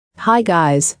Hi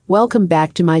guys, welcome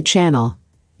back to my channel.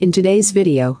 In today's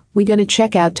video, we're gonna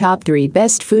check out top 3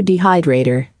 best food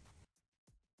dehydrator.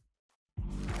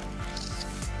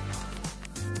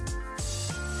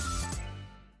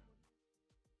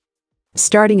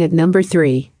 Starting at number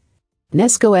 3.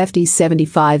 Nesco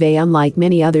FD75A. Unlike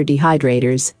many other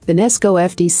dehydrators, the Nesco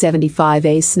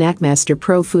FD75A Snackmaster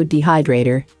Pro Food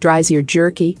Dehydrator dries your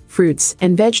jerky, fruits,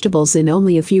 and vegetables in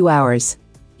only a few hours.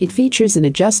 It features an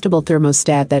adjustable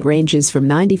thermostat that ranges from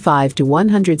 95 to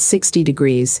 160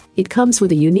 degrees. It comes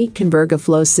with a unique Converga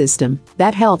flow system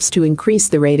that helps to increase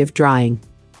the rate of drying.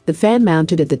 The fan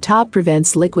mounted at the top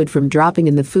prevents liquid from dropping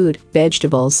in the food,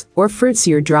 vegetables, or fruits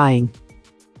you're drying.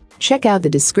 Check out the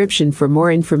description for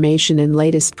more information and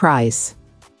latest price.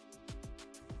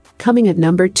 Coming at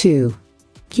number 2.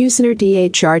 Cuisinart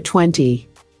DHR20.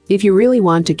 If you really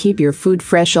want to keep your food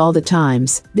fresh all the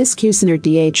times, this Cuisinart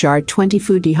DHR20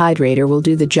 food dehydrator will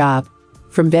do the job.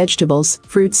 From vegetables,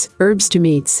 fruits, herbs to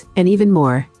meats, and even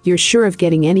more, you're sure of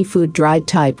getting any food dried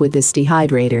type with this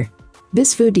dehydrator.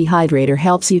 This food dehydrator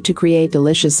helps you to create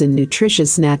delicious and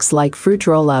nutritious snacks like fruit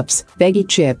roll-ups, veggie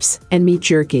chips, and meat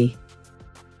jerky.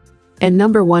 And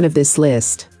number 1 of this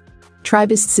list.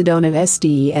 Tribest Sedona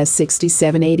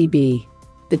SDES6780B.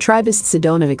 The Tribest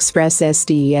Sedona Express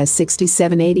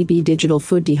SDES6780B digital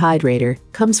food dehydrator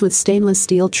comes with stainless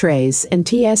steel trays and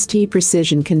TST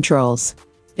precision controls.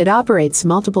 It operates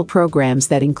multiple programs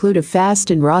that include a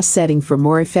fast and raw setting for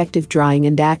more effective drying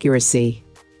and accuracy.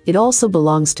 It also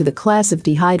belongs to the class of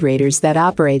dehydrators that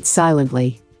operate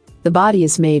silently. The body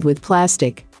is made with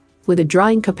plastic. With a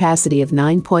drying capacity of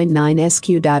 9.9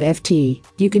 SQ.ft,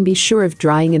 you can be sure of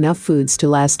drying enough foods to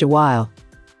last a while.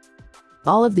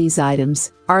 All of these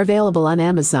items are available on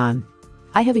Amazon.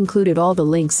 I have included all the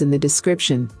links in the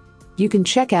description. You can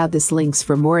check out these links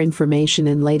for more information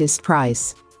and latest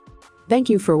price. Thank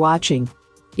you for watching.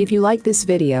 If you like this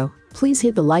video, please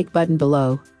hit the like button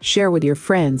below, share with your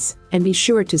friends, and be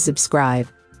sure to subscribe.